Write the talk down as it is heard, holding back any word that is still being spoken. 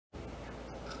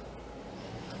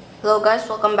Hello guys,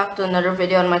 welcome back to another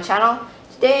video on my channel.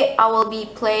 Today I will be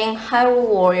playing Hyrule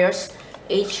Warriors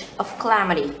Age of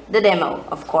Calamity, the demo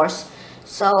of course.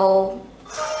 So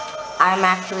I'm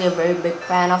actually a very big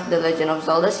fan of the Legend of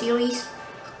Zelda series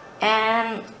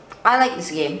and I like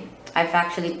this game. I've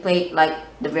actually played like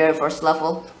the very first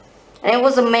level and it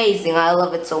was amazing. I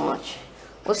love it so much.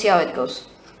 We'll see how it goes.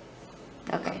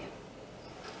 Okay.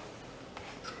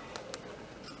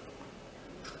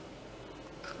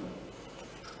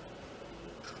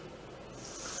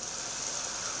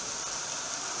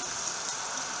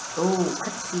 Ooh,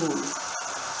 cutscenes.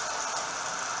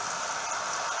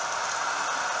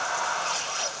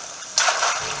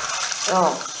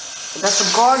 Oh, that's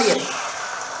a guardian.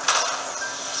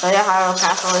 So yeah, Hyrule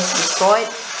Castle is destroyed.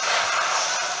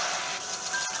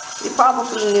 You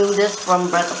probably knew this from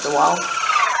Breath of the Wild,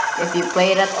 if you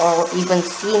played it or even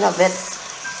seen of it.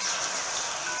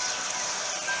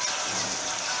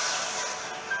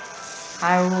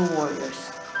 Hyrule Warriors.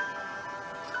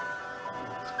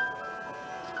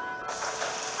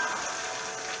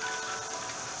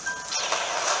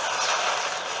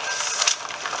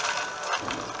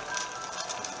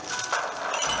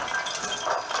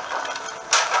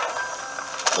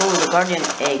 Oh, the Guardian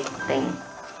Egg thing.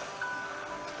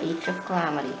 Age of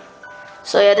Calamity.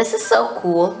 So yeah, this is so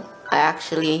cool. I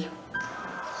actually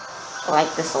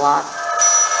like this a lot.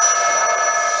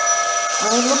 I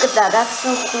mean, look at that. That's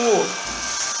so cool.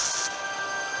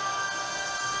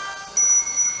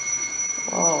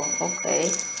 Oh,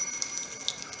 okay.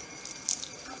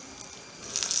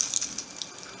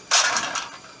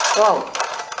 Whoa.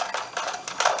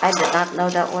 I did not know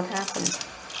that would happen.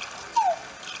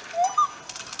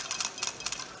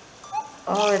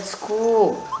 Oh, it's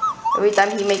cool. Every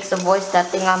time he makes a voice, that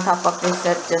thing on top of his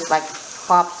head just like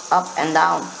pops up and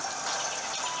down.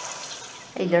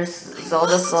 Hey, there's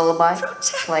Zelda's lullaby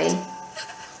playing.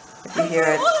 If you hear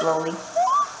it slowly.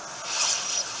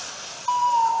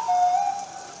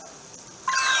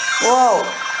 Whoa!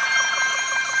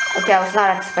 Okay, I was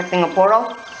not expecting a portal.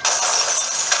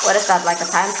 What is that, like a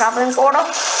time traveling portal?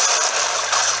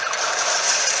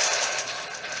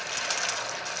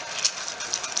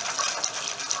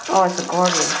 Oh, it's a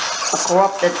guardian. A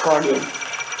corrupted guardian.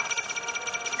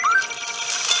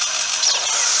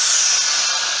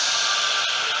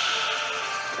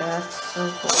 That's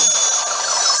so cool.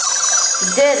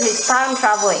 He's time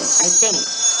traveling, I think.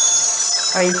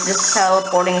 Or he's just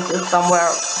teleporting to somewhere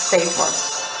safer.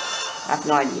 I have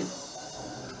no idea.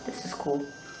 This is cool.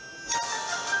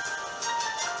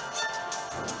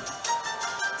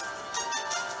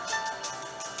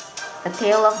 A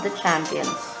Tale of the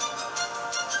Champions.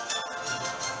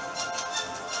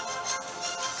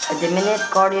 A diminutive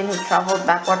guardian who traveled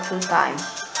backward through time.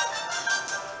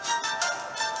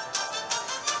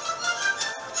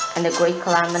 And the great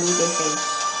calamity they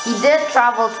faced. He did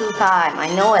travel through time, I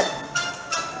know it.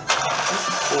 This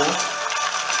is cool.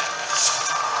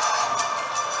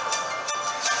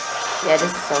 Yeah,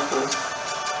 this is so cool.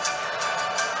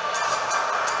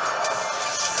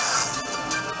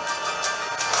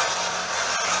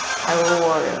 Hyrule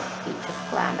Warrior, Age of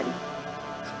Calamity.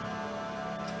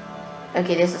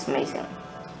 Okay, this is amazing.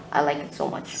 I like it so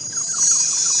much.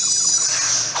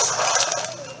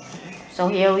 So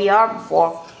here we are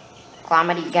before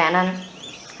Calamity Ganon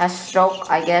has stroke,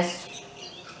 I guess.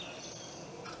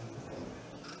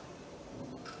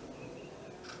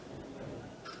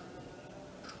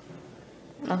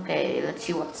 Okay, let's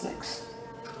see what's next.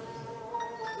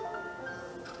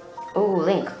 Oh,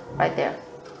 Link, right there.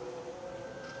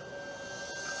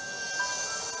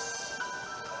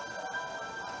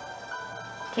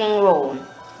 King Rowan,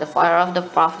 the fire of the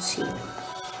prophecy.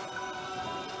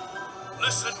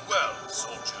 Listen well,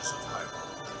 soldiers of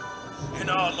Hyrule. In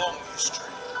our long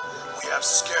history, we have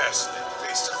scarcely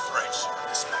faced a threat of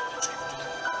this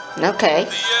magnitude. Okay.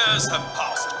 The years have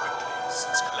passed quickly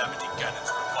since Calamity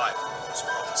Ganon's revival was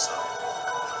prophesied.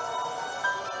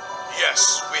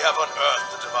 Yes, we have unearthed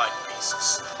the divine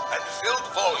beasts and filled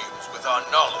volumes with our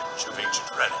knowledge of ancient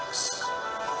relics.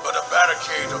 But a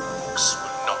barricade of books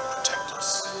would not protect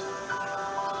us.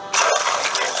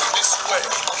 This way,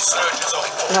 surges of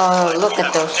No, look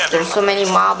at those. There's so many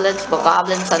moblins,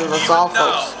 bogoblins, and Resolvos.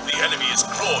 Now, the enemy is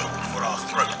clawing for our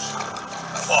throat.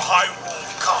 For Hyrule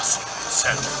Castle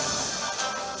itself.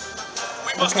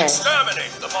 We must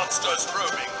exterminate the monsters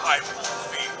roaming Hyrule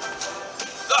field.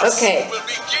 Thus, we'll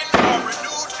begin our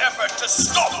renewed effort to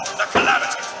stop the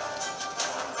Calamity.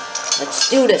 Let's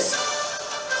do this.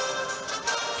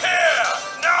 Here,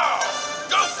 now,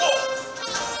 go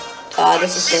forth.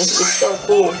 This is going to be so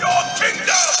cool. Your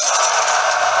kingdom.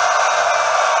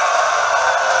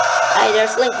 Hey,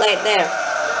 there's Link right there.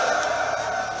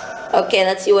 Okay,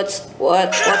 let's see what's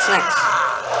next.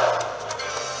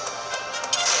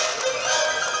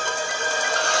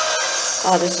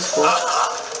 Oh, this is cool.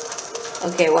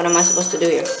 Okay, what am I supposed to do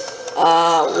here?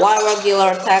 Y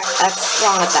regular attack, X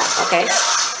strong attack, okay.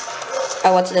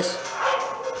 Oh, what's this?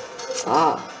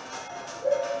 Oh.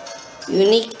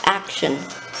 Unique action.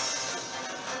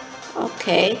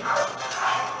 Okay.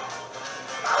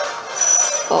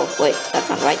 Oh, wait, that's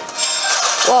not right.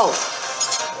 Whoa.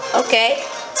 Okay.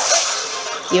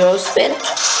 Hero spin.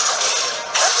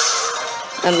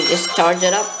 Let me just charge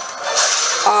it up.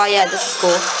 Oh yeah, this is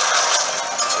cool.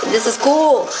 This is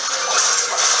cool.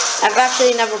 I've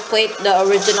actually never played the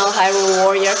original Hyrule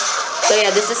Warriors. So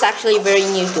yeah, this is actually very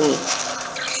new to me.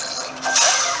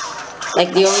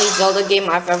 Like the only Zelda game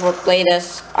I've ever played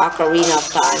is Ocarina of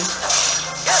Time.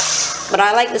 But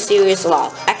I like the series a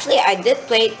lot. Actually, I did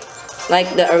play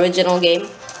like the original game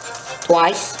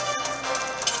twice.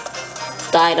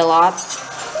 Died a lot.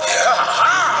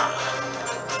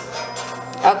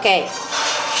 Okay.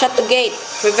 Shut the gate.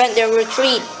 Prevent their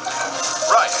retreat.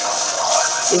 Right.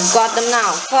 We've got them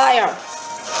now. Fire.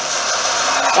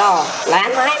 Oh,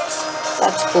 landmines?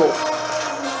 That's cool.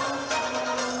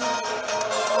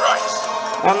 Right.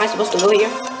 Where am I supposed to go here?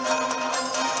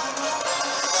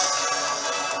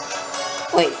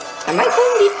 Wait, am I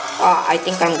going the... Oh, I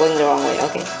think I'm going the wrong way.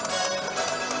 Okay.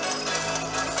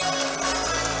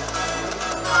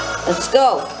 Let's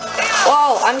go.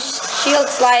 Whoa, I'm shield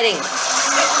sliding.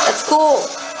 That's cool.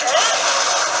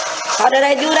 How did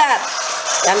I do that?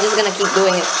 I'm just gonna keep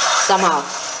doing it somehow.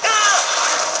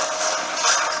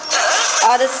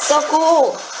 Oh, this is so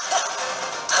cool.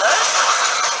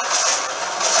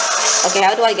 Okay,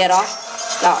 how do I get off?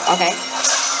 Oh, okay.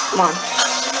 Come on.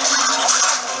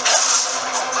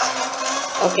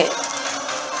 Okay.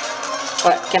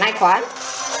 What? Can I climb?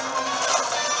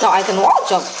 No, I can wall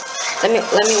jump. Let me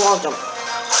wall jump.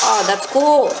 Oh, that's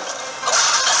cool.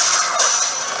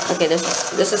 Okay, this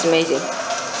is amazing.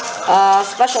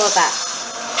 Special attack.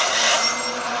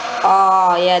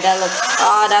 Oh yeah, that looks.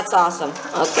 Oh, that's awesome.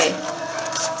 Okay.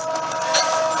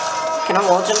 Can I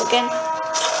wall jump again?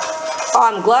 Oh,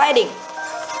 I'm gliding.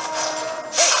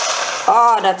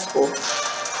 Oh, that's cool.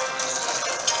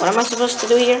 What am I supposed to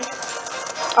do here?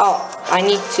 Oh, I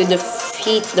need to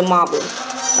defeat the moblin.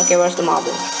 Okay, where's the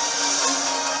moblin?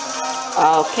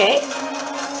 Okay.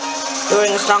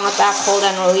 During a strong attack, hold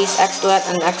and release X to add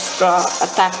an extra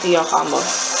attack to your combo.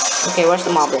 Okay, where's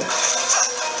the moblin?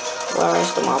 Where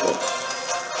is the moblin?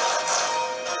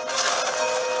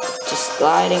 Just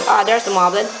gliding. Ah, there's the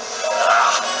moblin.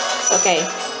 Okay.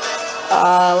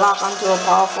 Lock onto a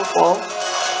powerful foe.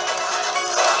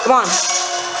 Come on.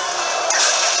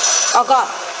 Oh god.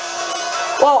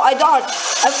 Whoa, I dodged.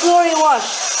 I flurry rush.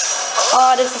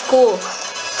 Oh, this is cool.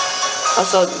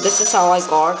 Also, this is how I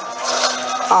guard.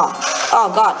 Oh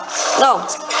god. No.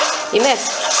 You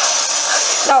missed.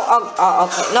 No. Oh,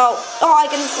 okay. No. Oh, I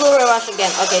can flurry rush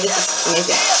again. Okay, this is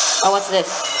amazing. Oh, what's this?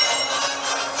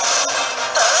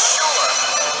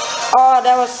 Oh,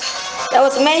 that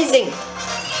was amazing.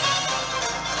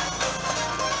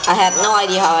 I had no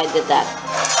idea how I did that.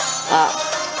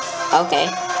 Okay.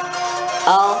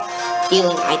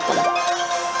 Healing item.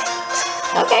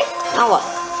 Okay, now what?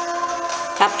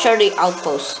 Capture the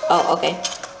outpost. Oh, okay.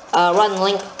 Run,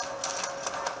 Link.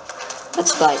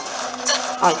 Let's glide.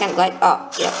 Oh, I can't glide. Oh,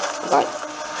 yeah, glide.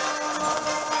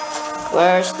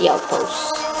 Where's the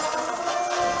outpost?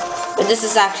 But this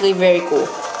is actually very cool.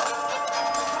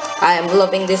 I am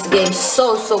loving this game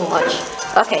so much.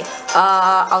 Okay,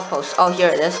 outpost. Oh, here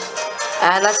it is.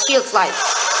 And let's shield slide.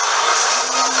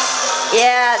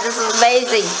 Yeah, this is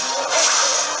amazing.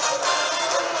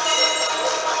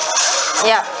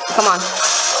 Yeah, come on.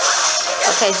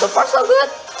 Okay, so far so good.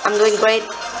 I'm doing great.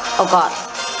 Oh god.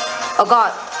 Oh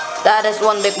god. That is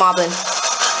one big moblin.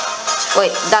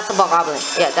 Wait, that's a bokoblin.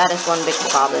 Yeah, that is one big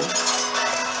bokoblin.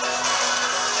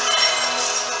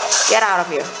 Get out of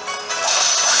here.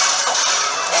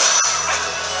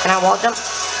 Can I wall jump?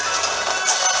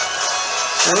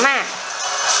 Smack!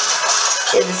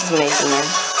 Yeah, this is amazing, man.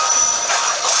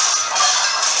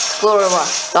 Flurry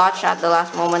rush. Dodge at the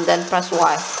last moment, then press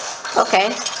Y.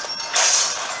 Okay.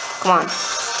 Come on.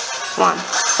 Come on.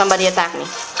 Somebody attack me.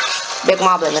 Big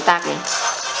moblin, attack me.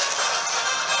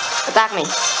 Attack me.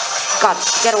 God,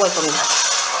 get away from me.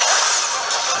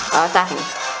 Attack me.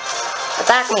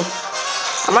 Attack me.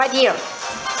 I'm right here.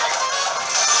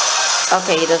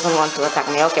 Okay, he doesn't want to attack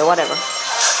me. Okay, whatever.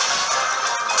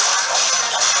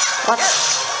 What?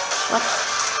 What?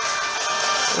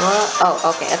 What?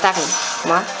 Oh, okay. Attack me.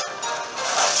 Come on.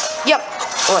 Yep.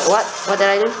 Wait, what? What did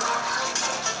I do?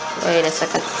 Wait a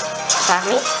second. Attack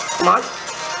me. Come on.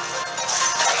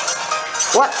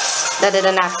 What? That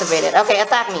didn't activate it. Okay,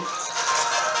 attack me.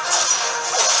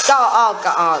 Oh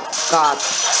god.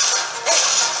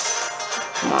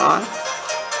 Come on.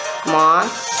 Come on.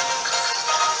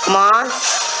 Come on.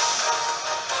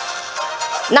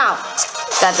 Now.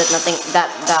 That did nothing. That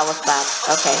was bad.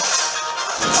 Okay.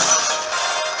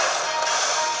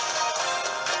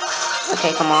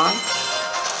 Okay, come on.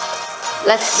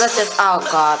 Let's just, oh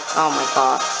god. Oh my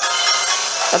god.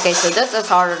 Okay, so this is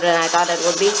harder than I thought it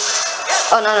would be.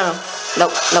 Oh no.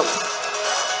 Nope.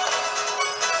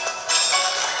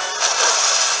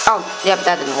 Oh, yep,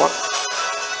 that didn't work.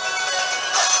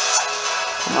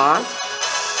 Come on.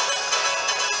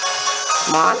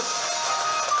 Come on.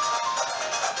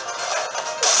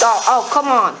 Oh, come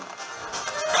on.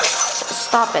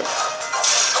 Stop it.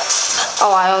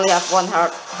 Oh, I only have one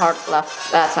heart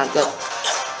left. That's not good.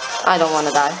 I don't want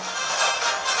to die.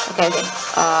 Okay.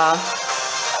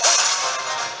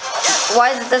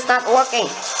 Why is this not working?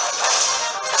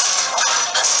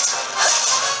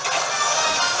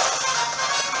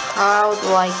 How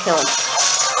do I kill him?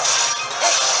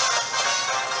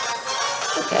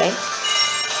 Okay.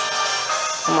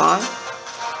 Come on.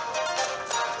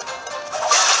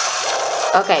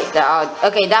 Okay,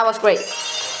 okay, that was great.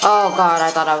 Oh god,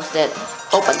 I thought I was dead.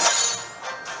 Open.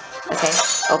 Okay,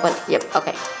 open. Yep,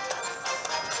 okay.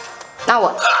 Now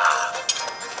what?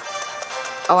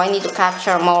 Oh, I need to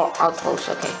capture more outposts.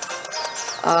 Okay.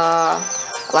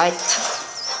 Glide.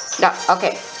 Yeah,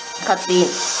 okay.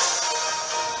 Cutscene.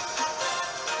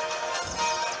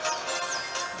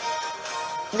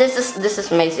 This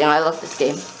is amazing. I love this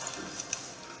game.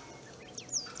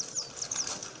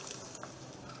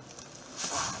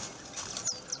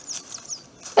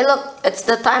 Hey look, it's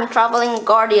the time traveling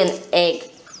guardian egg.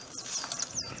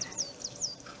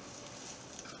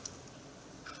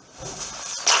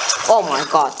 Oh my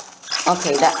god.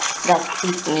 Okay, that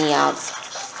freaked me out.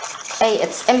 Hey,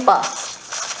 it's Impa.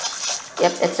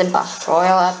 Yep, it's Impa.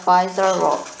 Royal advisor,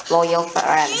 loyal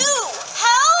friend.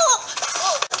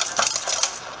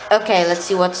 Okay, let's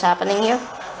see what's happening here.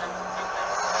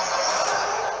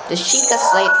 The Sheikah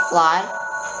Slate fly.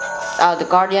 The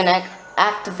Guardian egg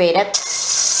activated.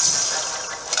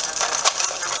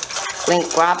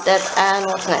 Link grabbed it, and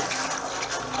what's next?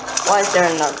 Why is there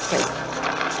another thing?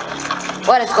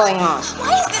 What is going on?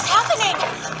 Why is this happening?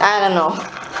 I don't know.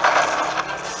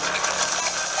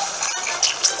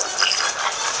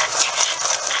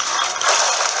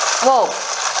 Whoa.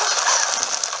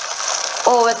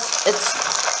 Oh, it's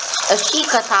a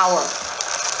Sheikah tower.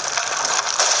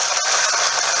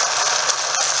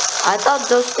 I thought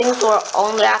those things were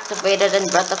only activated in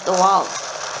Breath of the Wild.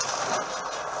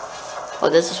 Oh,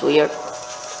 this is weird.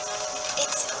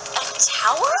 It's a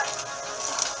tower?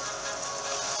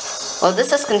 Well,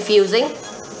 this is confusing.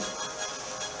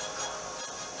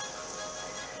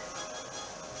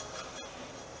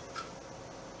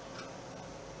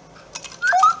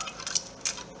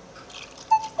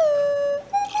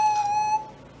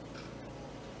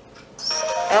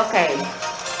 Okay.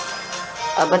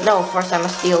 But no, first I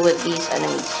must deal with these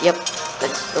enemies. Yep.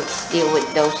 Let's deal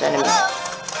with those enemies.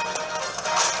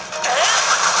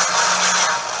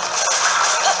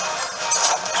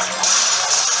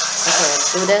 Okay,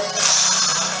 let's do this.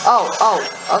 Oh,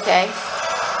 okay.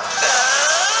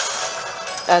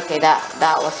 Okay, that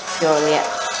was purely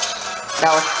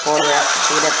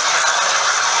executed.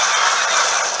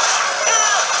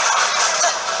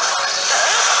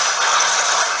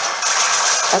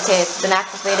 Okay, it's been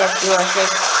activated. You are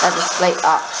safe. That is slate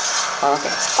up. Oh,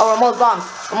 okay. Oh, remote bombs.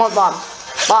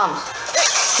 Bombs.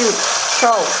 Shoot.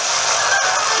 Throw.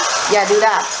 Yeah, do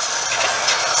that.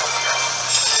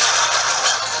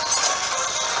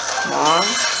 Come on.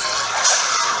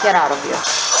 Get out of here.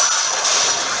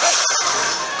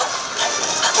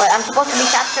 Wait, I'm supposed to be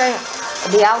capturing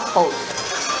the outpost.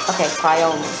 Okay,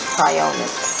 cryonis.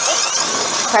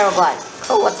 Paraglide.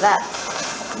 Oh, what's that?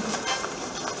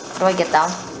 Do I get down?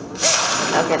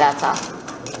 Okay, that's off.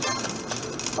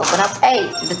 Open up. Hey,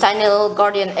 the tiny little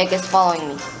guardian egg is following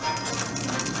me.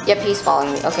 Yep, he's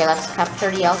following me. Okay, let's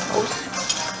capture the outpost.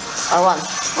 Run.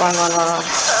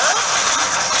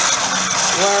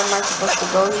 Where am I supposed to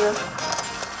go here?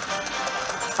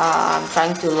 I'm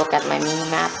trying to look at my mini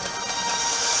map.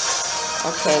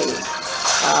 Okay.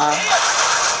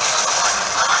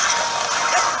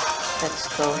 Let's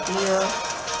go here.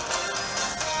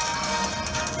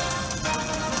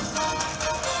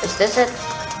 Is this it?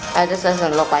 This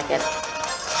doesn't look like it.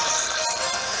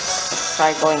 Let's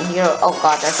try going here. Oh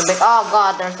god, there's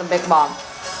a big bomb.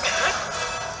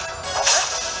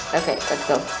 Okay, let's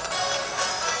go.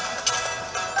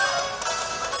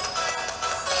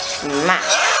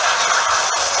 Smash.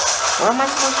 Where am I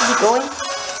supposed to be going?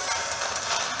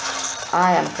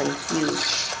 I am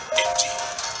confused.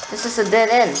 This is a dead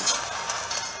end.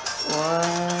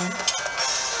 What?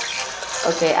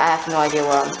 Okay, I have no idea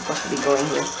where I'm supposed to be going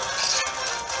here.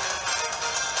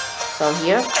 So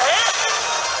here?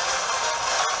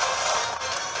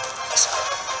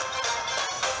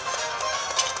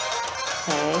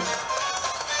 Okay.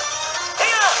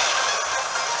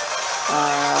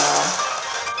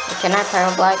 Can I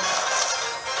paraglide?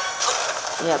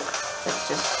 Yep, let's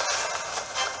just...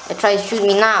 It tries to shoot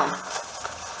me now.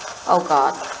 Oh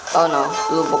god. Oh no,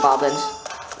 blue goblins.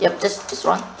 Yep, just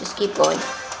run. Just keep going.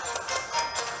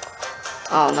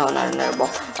 Oh no, not another ball.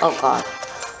 Oh god.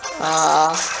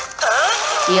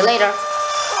 See you later.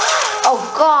 Oh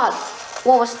god!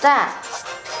 What was that?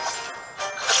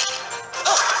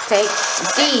 Take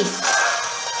these.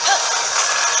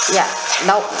 Yeah,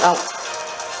 no.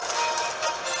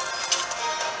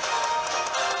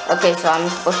 Okay, so I'm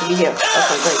supposed to be here.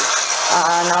 Okay, great.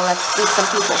 Now let's beat some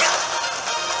people.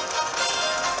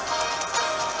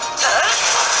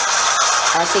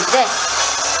 I'll take this.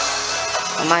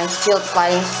 My shield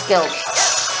sliding skills.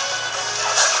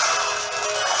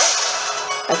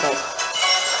 Okay.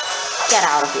 Get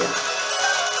out of here.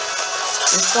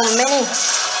 There's so many.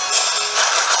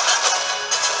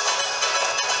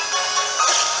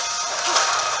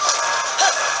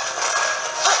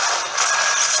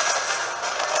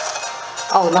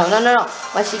 Oh no.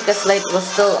 My Sheikah Slate was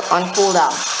still on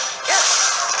cooldown.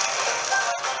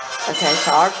 Okay,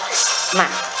 charge.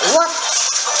 Smack. What?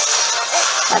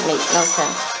 That made no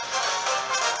sense.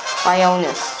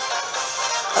 Bionus.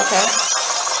 Okay.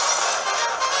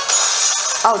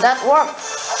 Oh, that worked.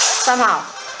 Somehow.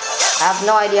 I have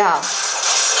no idea how.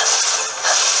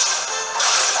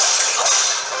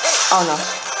 Oh no.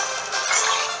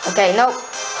 Okay, no.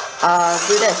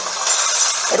 Do this.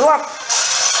 It worked.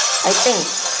 I think.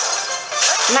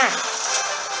 Smash.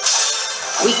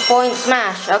 Weak point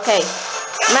smash. Okay.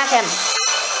 Smack him.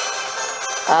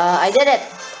 I did it.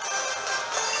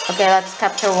 Okay, let's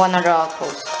capture one other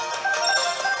outpost.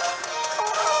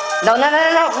 No. Oh,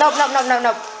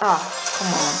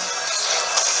 come on.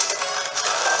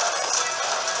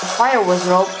 The fire was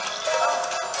roped.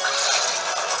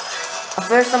 A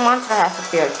fearsome monster has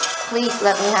appeared. Please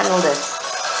let me handle this.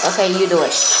 Okay, you do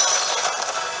it.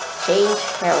 Change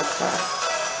character.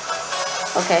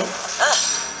 Okay. I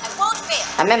won't fail.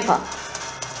 I'm Impa.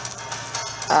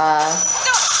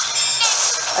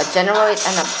 Generate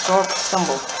and absorb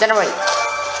symbol. Generate.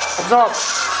 Absorb.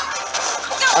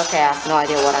 Okay, I have no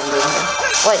idea what I'm doing here.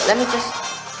 Wait, let me just...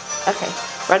 Okay.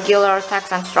 Regular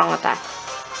attacks and strong attack.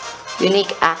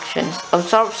 Unique actions.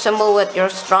 Absorb symbol with your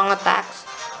strong attacks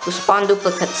to spawn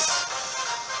duplicates.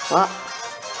 What?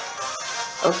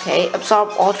 Okay, absorb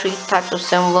all 3 types of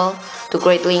symbol to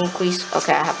greatly increase...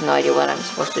 Okay, I have no idea what I'm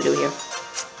supposed to do here.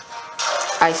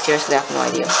 I seriously have no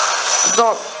idea.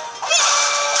 Absorb!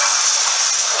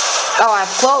 Oh, I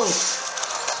have clones!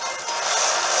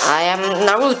 I am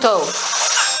Naruto!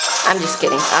 I'm just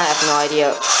kidding, I have no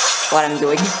idea what I'm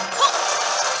doing.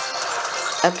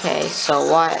 Okay, so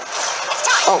what...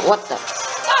 Oh, what the...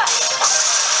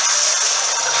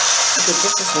 Okay,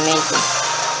 this is amazing.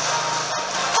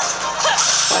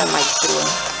 What am I doing?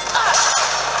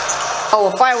 Oh,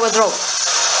 a fire was rope.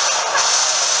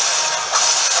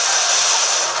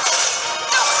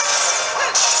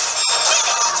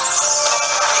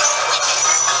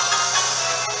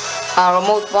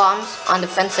 Remote bombs on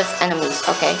defensive enemies.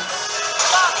 Okay.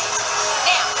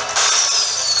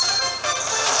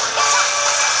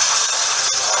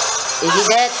 Is he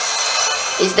dead?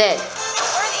 He's dead.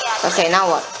 Okay, now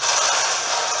what?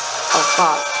 Oh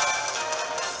god.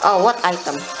 Oh, what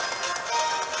item?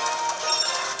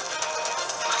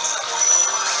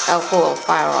 Oh, cool.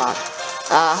 Fire rod.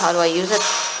 How do I use it?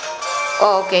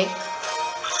 Oh, okay.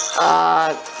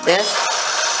 This.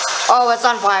 Oh, it's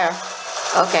on fire.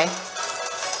 Okay.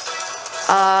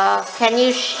 Can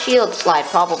you shield slide?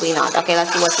 Probably not. Okay,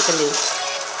 let's see what you can do.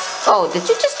 Oh, did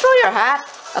you just throw your hat?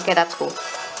 Okay, that's cool.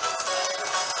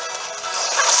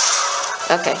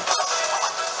 Okay.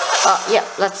 Yeah,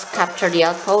 let's capture the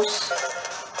outpost.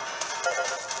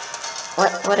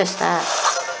 What is that?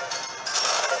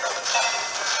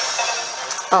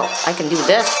 Oh, I can do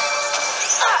this.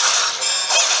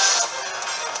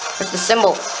 Where's the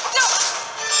symbol?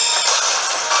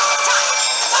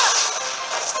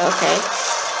 Okay.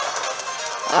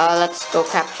 Let's go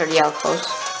capture the outpost.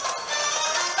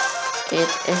 It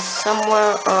is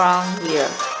somewhere around here,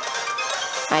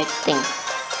 I think.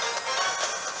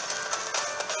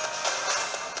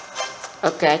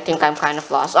 Okay, I think I'm kind of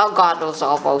lost. Oh god, those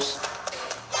outposts.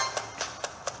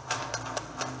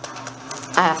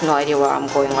 I have no idea where I'm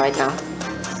going right now.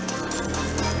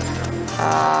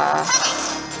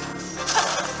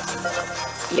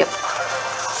 Yep.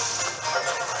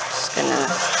 Just gonna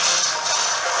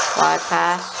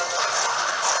bypass.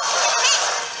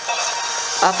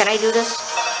 Can I do this?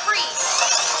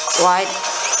 Right?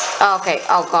 Oh, okay.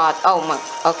 Oh god. Oh my.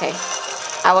 Okay.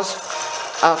 I was.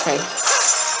 Okay.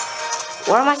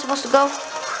 Where am I supposed to go?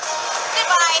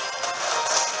 Goodbye.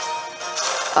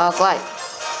 Glide.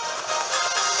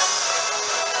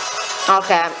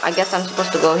 Okay, I guess I'm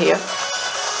supposed to go here.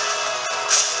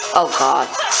 Oh god.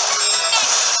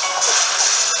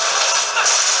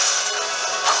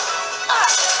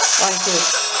 One, two.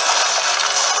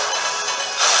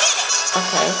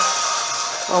 Okay.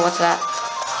 Oh, what's that?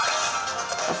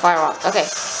 A fire rod. Okay.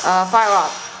 Fire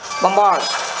rod. Bombard.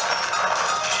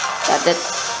 That did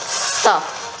stuff.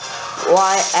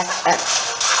 YXX.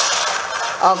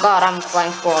 Oh god, I'm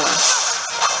flying squirrel now.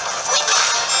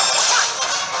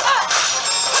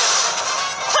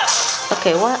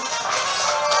 Okay, what?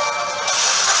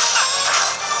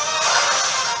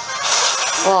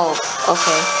 Whoa,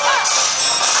 okay.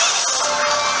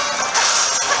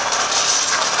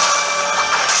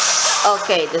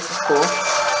 Okay, this is cool.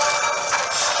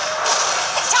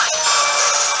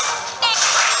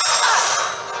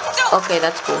 Okay,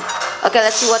 that's cool. Okay,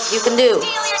 let's see what you can do.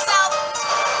 Heal yourself.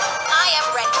 I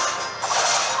am ready.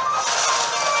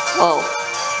 Whoa.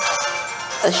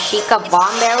 A Sheikah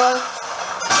bomb barrel?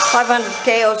 500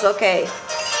 KOs, okay.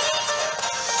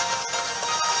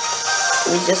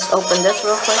 Let me just open this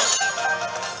real quick.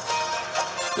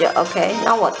 Yeah, okay,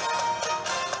 now what?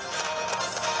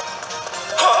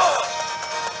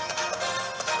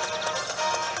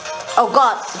 Oh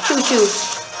god,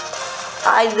 choo-choos.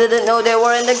 I didn't know they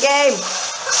were in the game.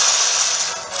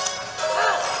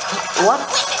 What?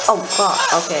 Oh god,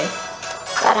 okay.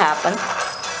 That happened.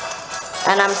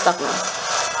 And I'm stuck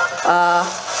now.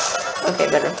 Okay,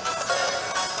 better.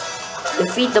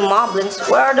 Defeat the moblins.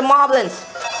 Where are the moblins?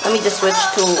 Let me just switch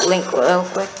to Link real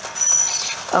quick.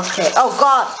 Okay. Oh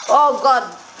god! Oh god!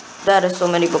 That is so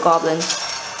many goblins.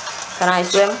 Can I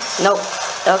swim? Nope.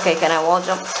 Okay, can I wall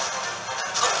jump?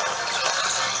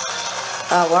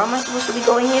 Where am I supposed to be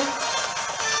going here?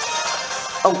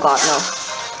 Oh god, no.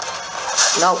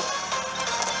 No.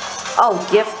 Oh,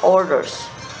 gift orders.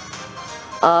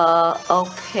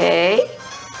 Okay.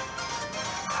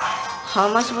 How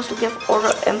am I supposed to give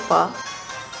order Impa?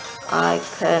 I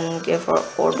can give her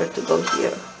order to go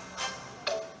here.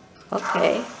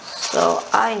 Okay, so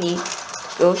I need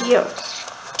to go here.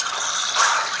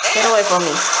 Get away from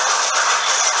me.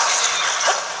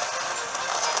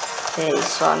 Okay,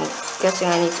 so I'm guessing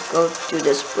I need to go to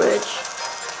this bridge.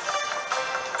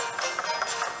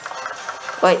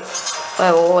 Wait,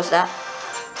 what was that?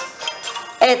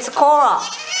 It's Korra!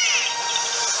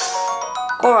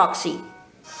 Koroxy.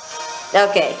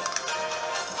 Okay.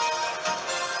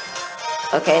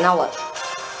 Okay, now what?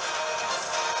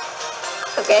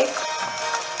 Okay.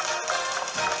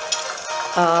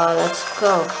 Let's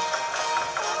go.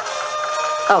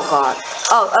 Oh god.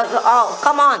 Oh,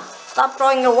 come on! Stop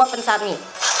throwing your weapons at me.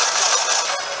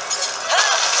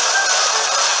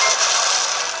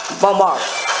 Bombard.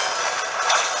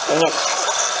 Dang it.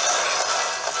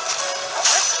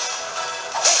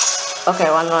 Okay,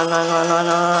 run. Run.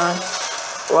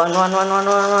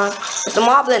 It's the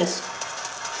moblins.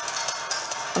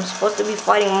 I'm supposed to be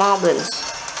fighting moblins.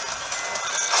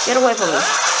 Get away from me.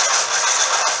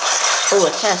 Oh, a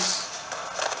chest.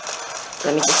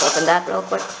 Let me just open that real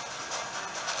quick.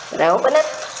 Did I open it?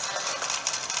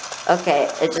 Okay,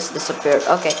 it just disappeared.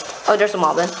 Okay. Oh, there's a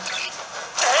moblin.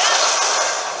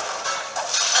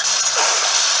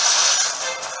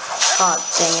 God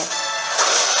dang it.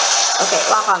 Okay,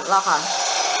 lock on.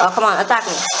 Oh, come on, attack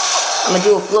me. I'm gonna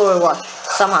do a floor wash,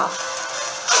 somehow.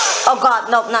 Oh god,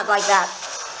 nope, not like that.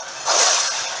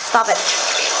 Stop it.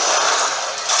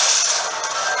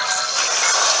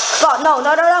 God, no.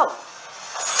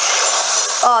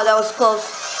 Oh, that was close.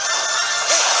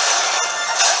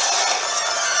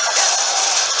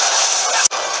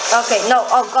 Okay, no,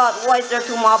 oh god, why is there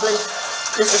two moblins?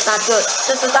 This is not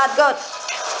good.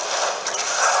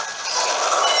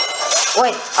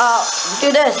 Wait,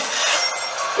 do this.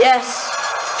 Yes.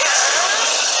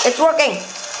 It's working.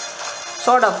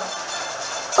 Sort of.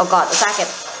 Oh god, attack it.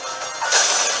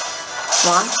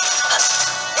 Come on.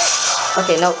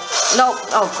 Okay, no.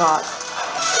 Oh god.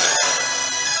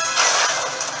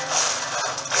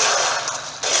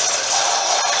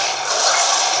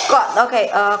 God,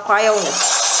 okay, Cryonis.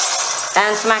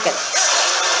 And smack it.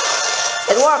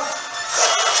 It worked.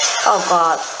 Oh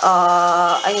god,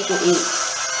 I need to eat.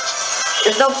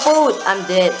 There's no food. I'm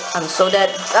dead. I'm so dead.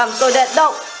 I'm so dead.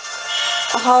 No.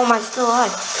 How am I still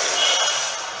alive?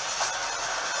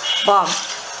 Bomb.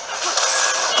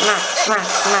 Smack, smack,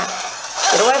 smack.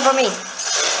 Get away from me.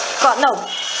 God, no.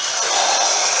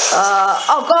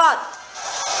 Oh God.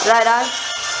 Did I die?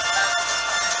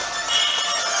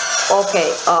 Okay.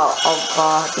 Oh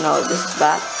God. No, this is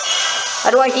bad.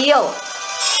 How do I heal?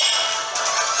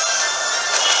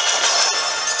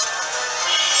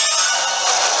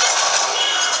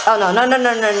 Oh no, no, no,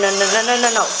 no, no, no, no, no, no, no,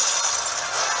 no.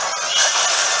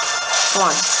 Come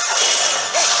on.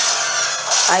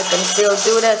 I can still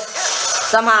do this.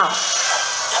 Somehow.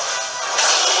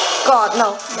 God,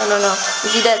 no. No, no, no.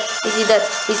 Is he dead? Is he dead?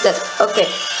 He's dead. Okay.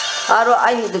 How do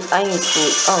I need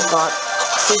food. Oh God.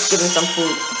 Please give me some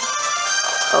food.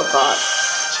 Oh God.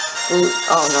 Food.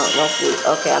 Oh no, no food.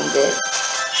 Okay, I'm dead.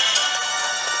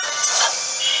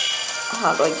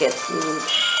 How do I get food?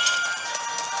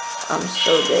 I'm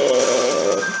so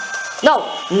dead.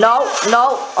 No, no,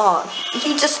 no. Oh,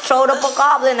 he just threw a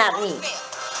goblin at me.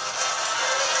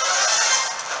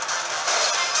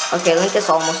 Okay, Link is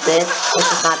almost dead, which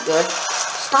is not good.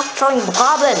 Stop throwing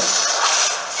goblins.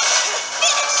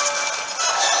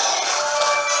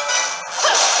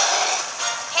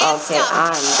 Okay,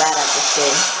 I'm bad at this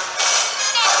game.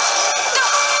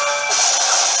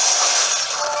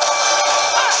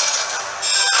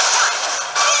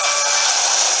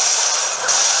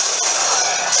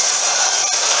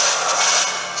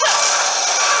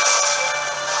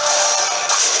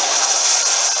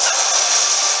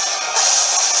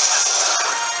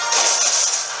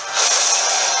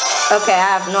 Okay,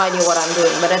 I have no idea what I'm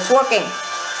doing, but it's working.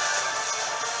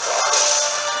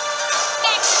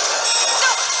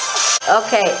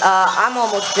 Okay, I'm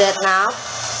almost dead now.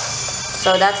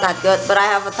 So that's not good, but I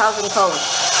have 1,000 cones.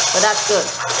 So that's good.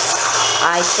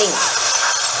 I think.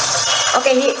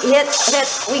 Okay, hit,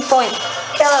 weak point.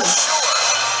 Kill him.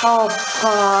 Oh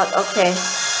God, okay.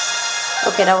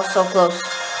 Okay, that was so close.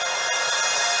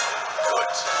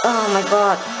 Oh my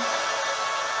God.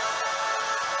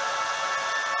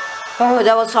 Oh,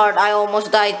 that was hard. I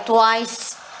almost died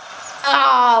twice.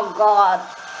 Oh God.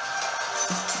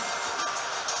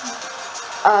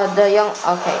 The young.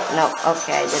 Okay, no.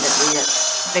 Okay, I didn't read it.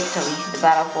 Victory. The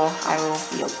battle for Hyrule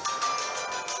Field.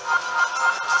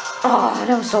 Oh,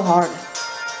 that was so hard.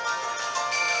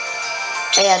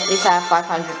 Hey, at least I have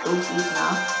 500 rupees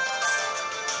now.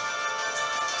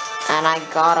 And I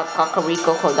got a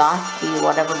Kakariko Kodachi,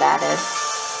 whatever that is.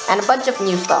 And a bunch of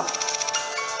new stuff.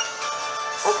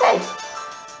 Okay.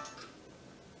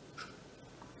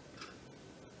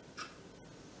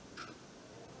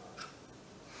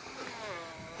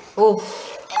 Oof.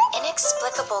 An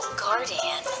inexplicable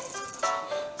guardian.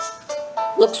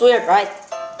 Looks weird, right?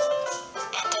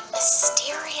 And a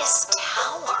mysterious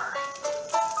tower.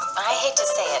 I hate to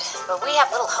say it, but we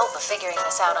have little hope of figuring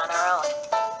this out on our own.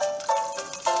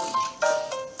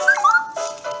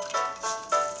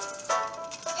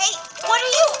 Hey, what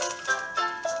are you?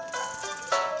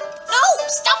 No,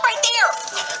 stop right there!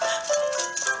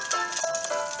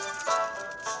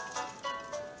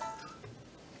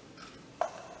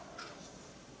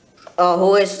 Oh,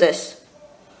 who is this?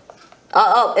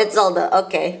 Oh, it's Zelda.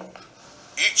 Okay.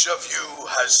 Each of you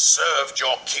has served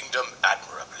your kingdom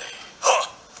admirably. Huh.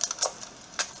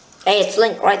 Hey, it's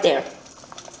Link right there.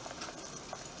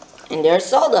 And there's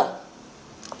Zelda.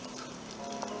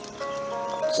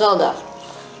 Zelda.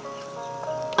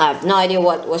 I have no idea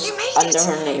what was under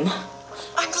her name.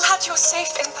 I'm glad you're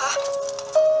safe, Impa.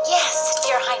 Yes,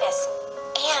 Your Highness.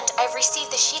 And I've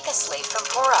received the Sheikah slate from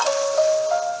Pura.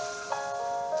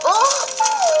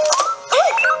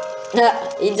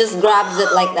 He just grabs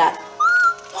it like that.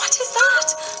 What is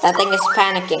that? That thing is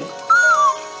panicking.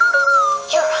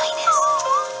 Your Highness.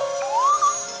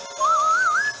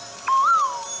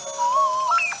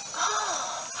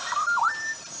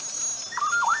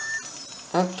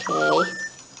 Okay.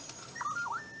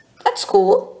 That's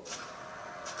cool.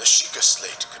 The Sheikah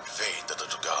slate conveyed the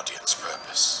little guardian's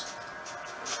purpose.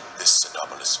 This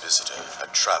anomalous visitor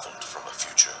had traveled from a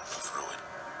future of ruin,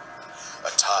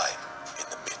 a time in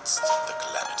the midst of the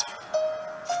Calamity,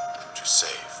 to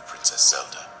save Princess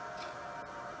Zelda.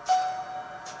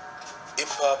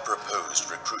 Impa proposed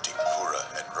recruiting Pura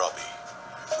and Robbie,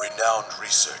 renowned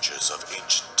researchers of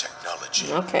ancient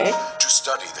technology, Okay. to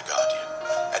study the Guardian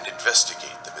and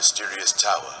investigate the mysterious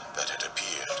tower that had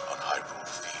appeared on Hyrule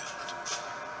Field.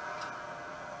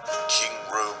 King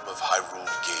Rome of Hyrule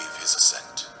gave his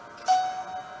assent.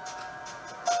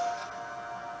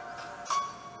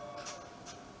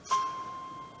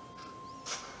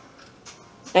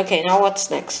 Okay, now what's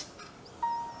next?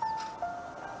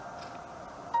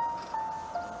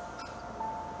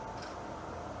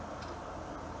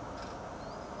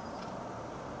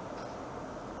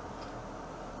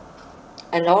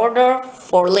 An order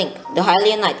for Link, the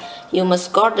Hylian Knight. You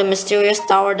must guard the mysterious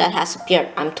tower that has appeared.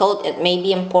 I'm told it may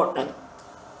be important.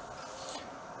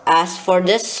 As for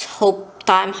this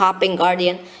time-hopping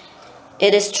guardian,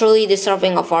 it is truly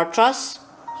deserving of our trust.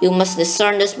 You must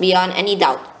discern this beyond any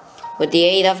doubt, with the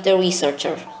aid of the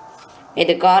researcher. May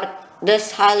the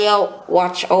goddess Hylia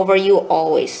watch over you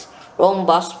always. Rome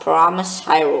Bus Promise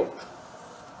Hyrule.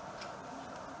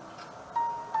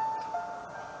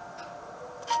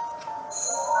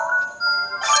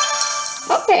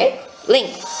 Okay,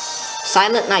 Link,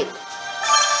 Silent Knight,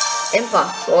 Impa,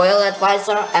 Royal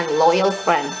Advisor and Loyal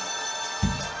Friend.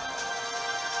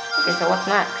 Okay, so what's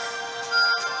next?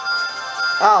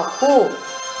 Oh, cool.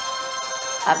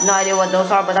 I have no idea what those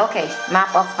are, but okay.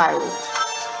 Map of Hyrule.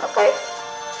 Okay.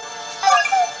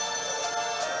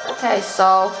 Okay,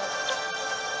 so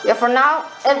yeah, for now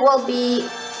it will be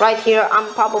right here.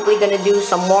 I'm probably gonna do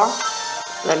some more.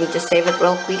 Let me just save it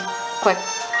real quick.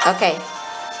 Okay.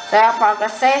 So yeah,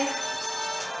 progress save.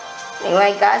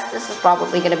 Anyway guys, this is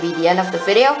probably gonna be the end of the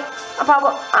video.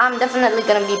 I'm definitely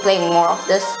gonna be playing more of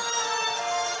this.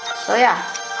 So yeah.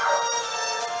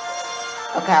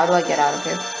 Okay, how do I get out of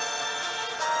here?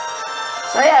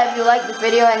 So yeah, if you liked the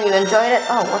video and you enjoyed it,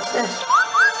 oh, what's this?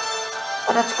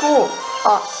 Oh, that's cool.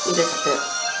 Oh, he disappeared.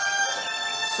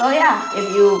 So yeah,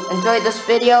 if you enjoyed this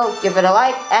video, give it a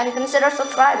like and consider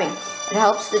subscribing. It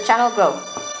helps the channel grow.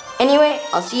 Anyway,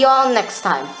 I'll see you all next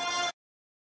time.